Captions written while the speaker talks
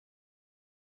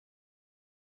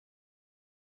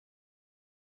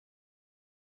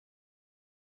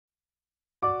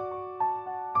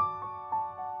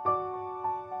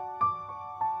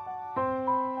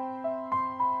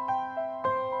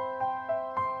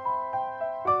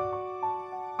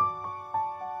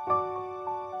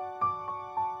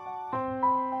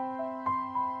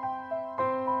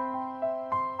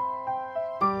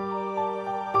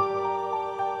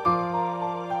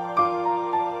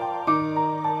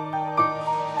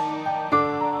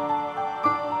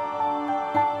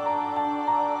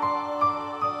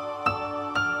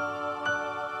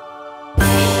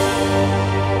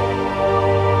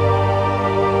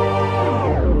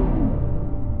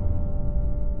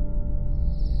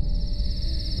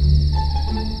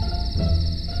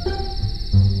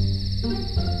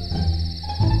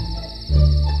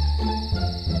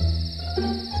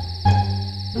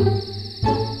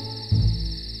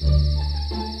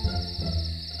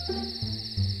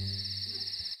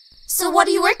So what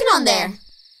are you working on there?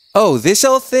 Oh, this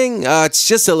old thing? It's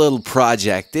just a little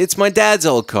project. It's my dad's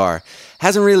old car.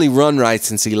 Hasn't really run right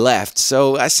since he left,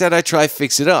 so I said I'd try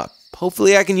fix it up.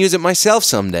 Hopefully I can use it myself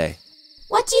someday.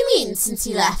 What do you mean, since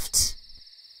he left?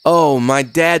 Oh, my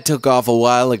dad took off a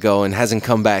while ago and hasn't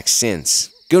come back since.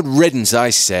 Good riddance,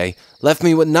 I say. Left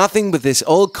me with nothing but this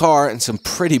old car and some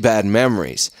pretty bad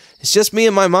memories. It's just me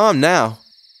and my mom now.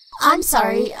 I'm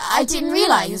sorry, I didn't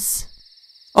realize.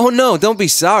 Oh no, don't be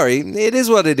sorry. It is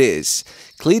what it is.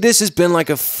 Cletus has been like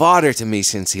a father to me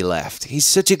since he left. He's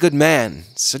such a good man.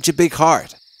 Such a big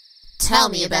heart. Tell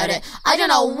me about it. I don't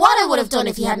know what I would have done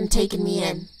if he hadn't taken me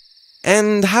in.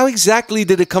 And how exactly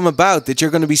did it come about that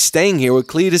you're going to be staying here with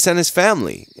Cletus and his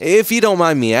family? If you don't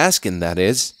mind me asking, that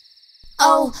is.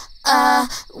 Oh,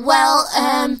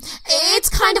 it's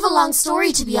kind of a long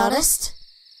story, to be honest.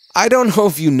 I don't know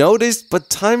if you noticed, but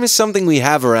time is something we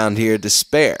have around here to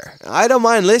spare. I don't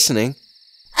mind listening.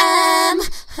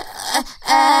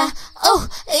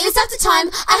 Is that the time?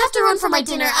 I have to run for my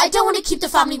dinner. I don't want to keep the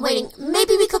family waiting.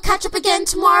 Maybe we could catch up again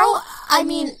tomorrow? I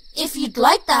mean, if you'd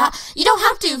like that. You don't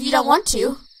have to if you don't want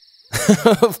to.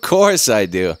 Of course I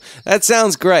do. That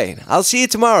sounds great. I'll see you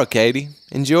tomorrow, Katie.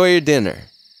 Enjoy your dinner.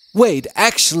 Wait,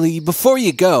 actually, before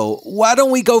you go, why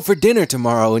don't we go for dinner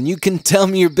tomorrow and you can tell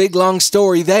me your big long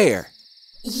story there?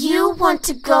 You want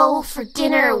to go for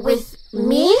dinner with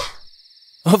me?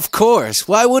 Of course,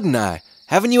 why wouldn't I?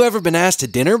 Haven't you ever been asked to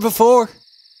dinner before?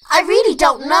 I really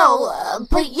don't know,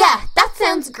 but yeah, that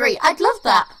sounds great. I'd love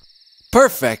that.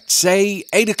 Perfect. Say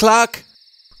 8 o'clock?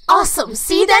 Awesome.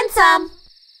 See you then, Sam.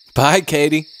 Bye,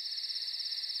 Katie.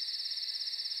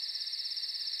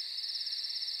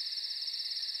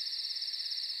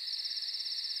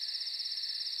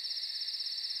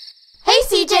 Hey,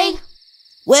 CJ.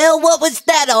 Well, what was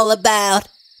that all about?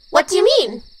 What do you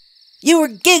mean? You were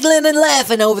giggling and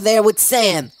laughing over there with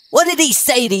Sam. What did he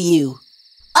say to you?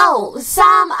 Oh,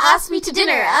 Sam asked me to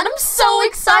dinner, and I'm so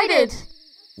excited.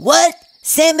 What?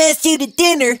 Sam asked you to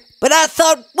dinner? But I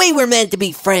thought we were meant to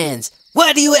be friends.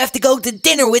 Why do you have to go to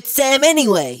dinner with Sam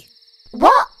anyway?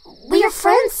 What? We are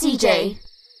friends, CJ.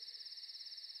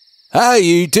 Hi,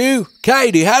 you two.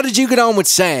 Katie, how did you get on with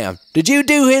Sam? Did you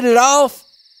two hit it off?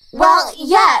 Well,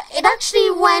 yeah, it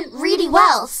actually went really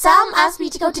well. Sam asked me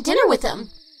to go to dinner with him.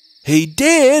 He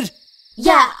did?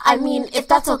 Yeah, I mean, if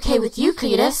that's okay with you,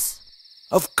 Cletus.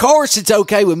 Of course it's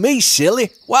okay with me,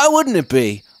 silly. Why wouldn't it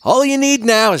be? All you need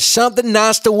now is something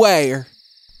nice to wear.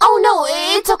 Oh, no,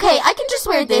 it's okay. I can just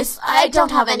wear this. I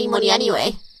don't have any money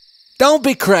anyway. Don't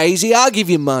be crazy. I'll give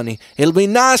you money. It'll be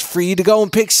nice for you to go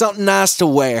and pick something nice to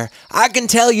wear. I can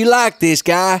tell you like this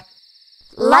guy.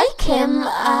 Like him?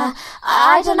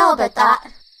 I don't know about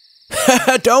that.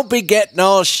 Don't be getting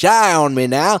all shy on me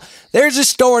now. There's a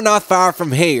store not far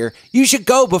from here. You should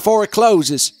go before it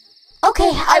closes.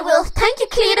 Okay, I will. Thank you,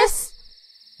 Cletus.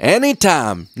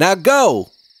 Anytime. Now go.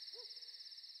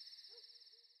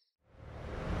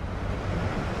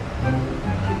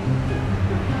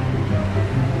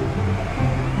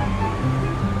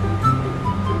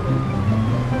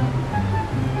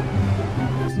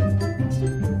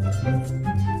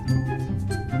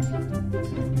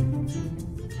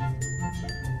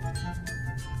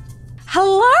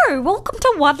 Hello, welcome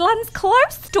to Woodland's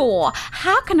Clothes Store.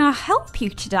 How can I help you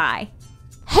today?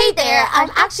 Hey there, I'm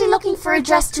actually looking for a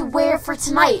dress to wear for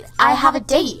tonight. I have a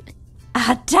date.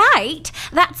 A date?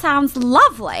 That sounds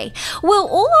lovely. Well,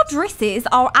 all our dresses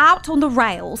are out on the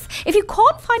rails. If you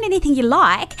can't find anything you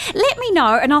like, let me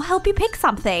know and I'll help you pick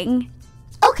something.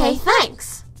 Okay,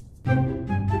 thanks.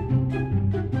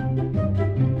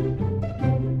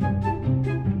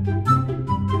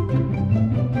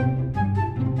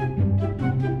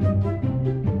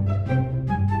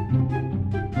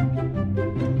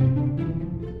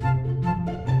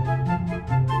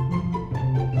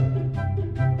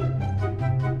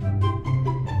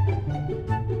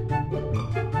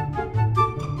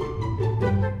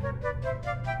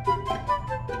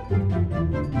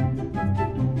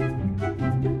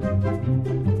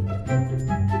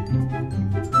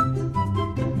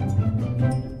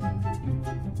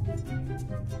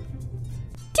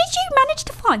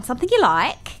 Find something you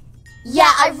like?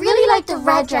 Yeah, I really like the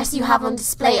red dress you have on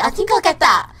display. I think I'll get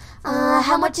that.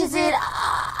 How much is it?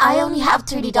 I only have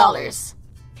 $30.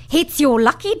 It's your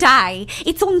lucky day.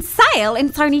 It's on sale and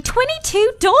it's only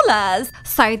 $22.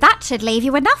 So that should leave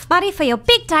you enough money for your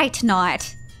big day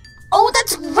tonight. Oh,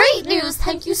 that's great news.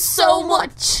 Thank you so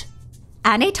much.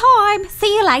 Anytime.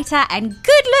 See you later and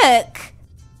good luck.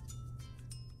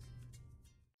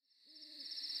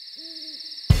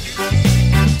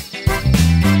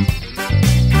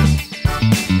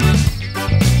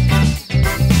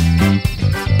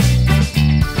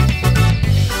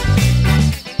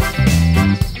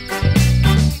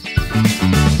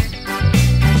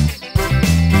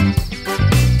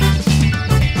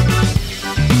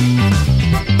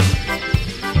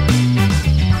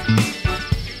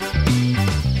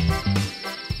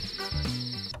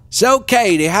 So,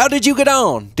 Katie, how did you get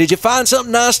on? Did you find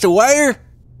something nice to wear?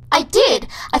 I did.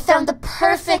 I found the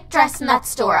perfect dress in that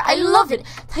store. I love it.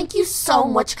 Thank you so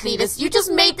much, Cletus. You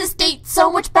just made this date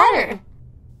so much better.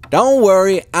 Don't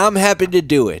worry, I'm happy to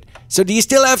do it. So do you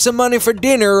still have some money for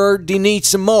dinner, or do you need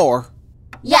some more?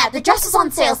 Yeah, the dress is on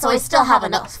sale, so I still have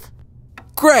enough.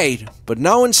 Great, but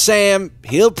knowing Sam,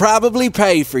 he'll probably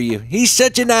pay for you. He's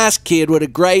such a nice kid with a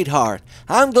great heart.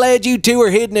 I'm glad you two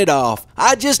are hitting it off.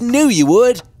 I just knew you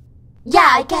would.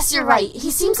 Yeah, I guess you're right. He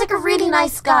seems like a really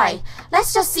nice guy.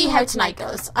 Let's just see how tonight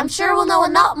goes. I'm sure we'll know a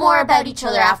lot more about each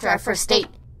other after our first date.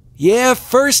 Yeah,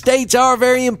 first dates are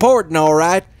very important, all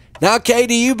right. Now,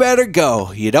 Katie, you better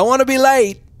go. You don't want to be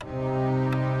late.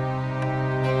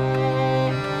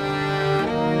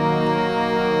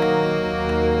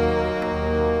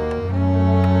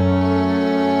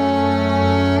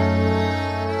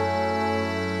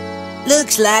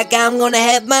 Looks like I'm gonna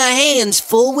have my hands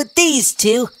full with these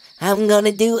two. I'm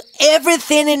gonna do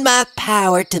everything in my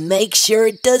power to make sure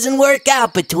it doesn't work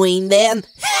out between them.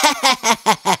 Ha ha ha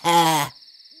ha ha ha.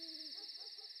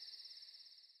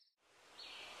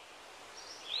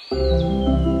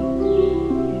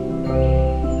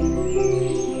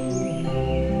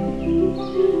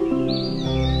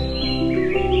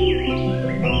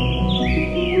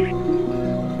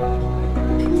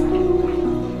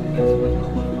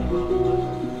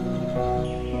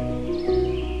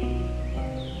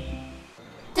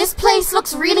 This place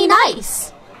looks really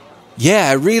nice.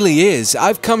 Yeah, it really is.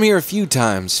 I've come here a few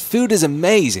times. Food is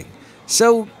amazing.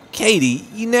 So, Katie,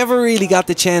 you never really got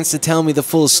the chance to tell me the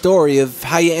full story of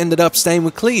how you ended up staying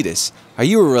with Cletus. Are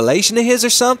you a relation of his or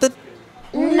something?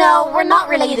 No, we're not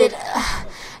related.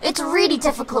 It's really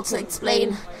difficult to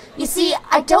explain. You see,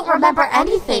 I don't remember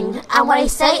anything, and when I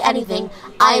say anything,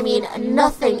 I mean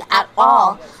nothing at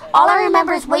all. All I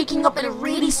remember is waking up in a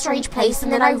really strange place, and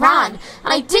then I ran.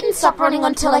 And I didn't stop running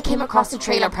until I came across the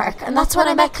trailer park, and that's when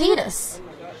I met Cletus.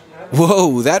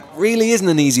 Whoa, that really isn't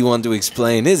an easy one to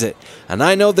explain, is it? And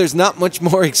I know there's not much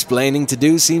more explaining to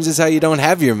do, seems as how you don't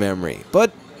have your memory.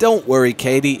 But don't worry,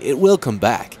 Katie, it will come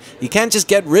back. You can't just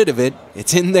get rid of it.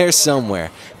 It's in there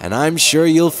somewhere, and I'm sure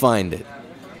you'll find it.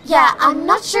 Yeah, I'm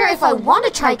not sure if I want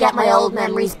to try get my old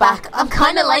memories back. I'm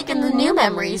kind of liking the new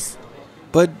memories.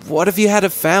 But what if you had a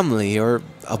family or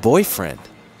a boyfriend?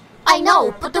 I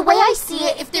know, but the way I see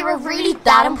it, if they were really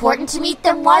that important to me,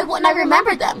 then why wouldn't I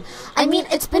remember them? I mean,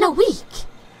 it's been a week.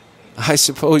 I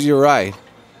suppose you're right.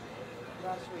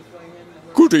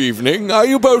 Good evening. Are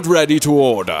you both ready to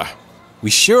order? We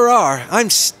sure are. I'm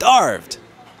starved.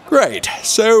 Great.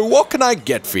 So what can I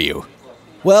get for you?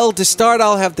 Well, to start,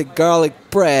 I'll have the garlic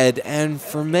bread, and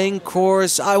for main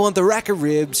course, I want the rack of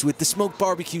ribs with the smoked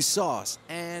barbecue sauce,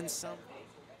 and some...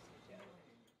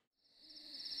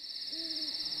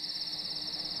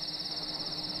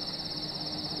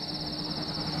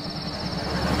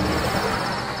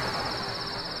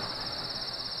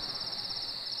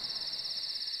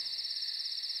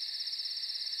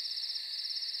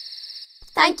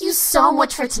 Thank you so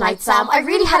much for tonight, Sam. I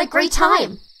really had a great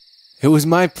time. It was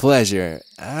my pleasure.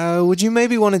 Would you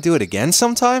maybe want to do it again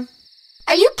sometime?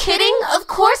 Are you kidding? Of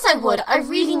course I would. I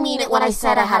really mean it when I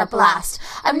said I had a blast.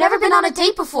 I've never been on a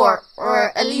date before,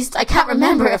 or at least I can't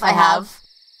remember if I have.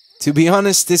 To be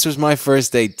honest, this was my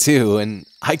first date too, and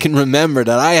I can remember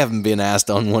that I haven't been asked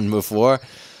on one before.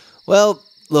 Well,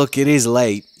 look, it is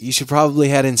late. You should probably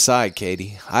head inside,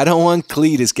 Katie. I don't want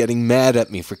Cletus getting mad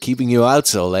at me for keeping you out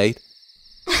so late.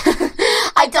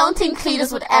 I don't think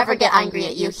Cletus would ever get angry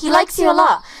at you. He likes you a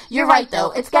lot. You're right,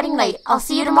 though. It's getting late. I'll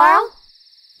see you tomorrow.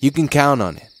 You can count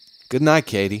on it. Good night,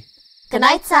 Katie. Good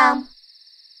night, Sam.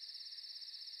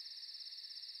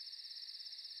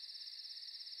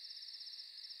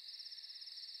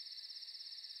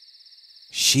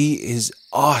 She is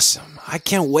awesome. I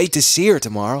can't wait to see her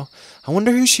tomorrow. I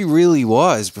wonder who she really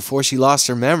was before she lost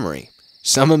her memory.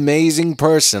 Some amazing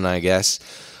person, I guess.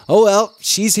 Oh well,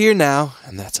 she's here now,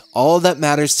 and that's all that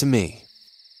matters to me.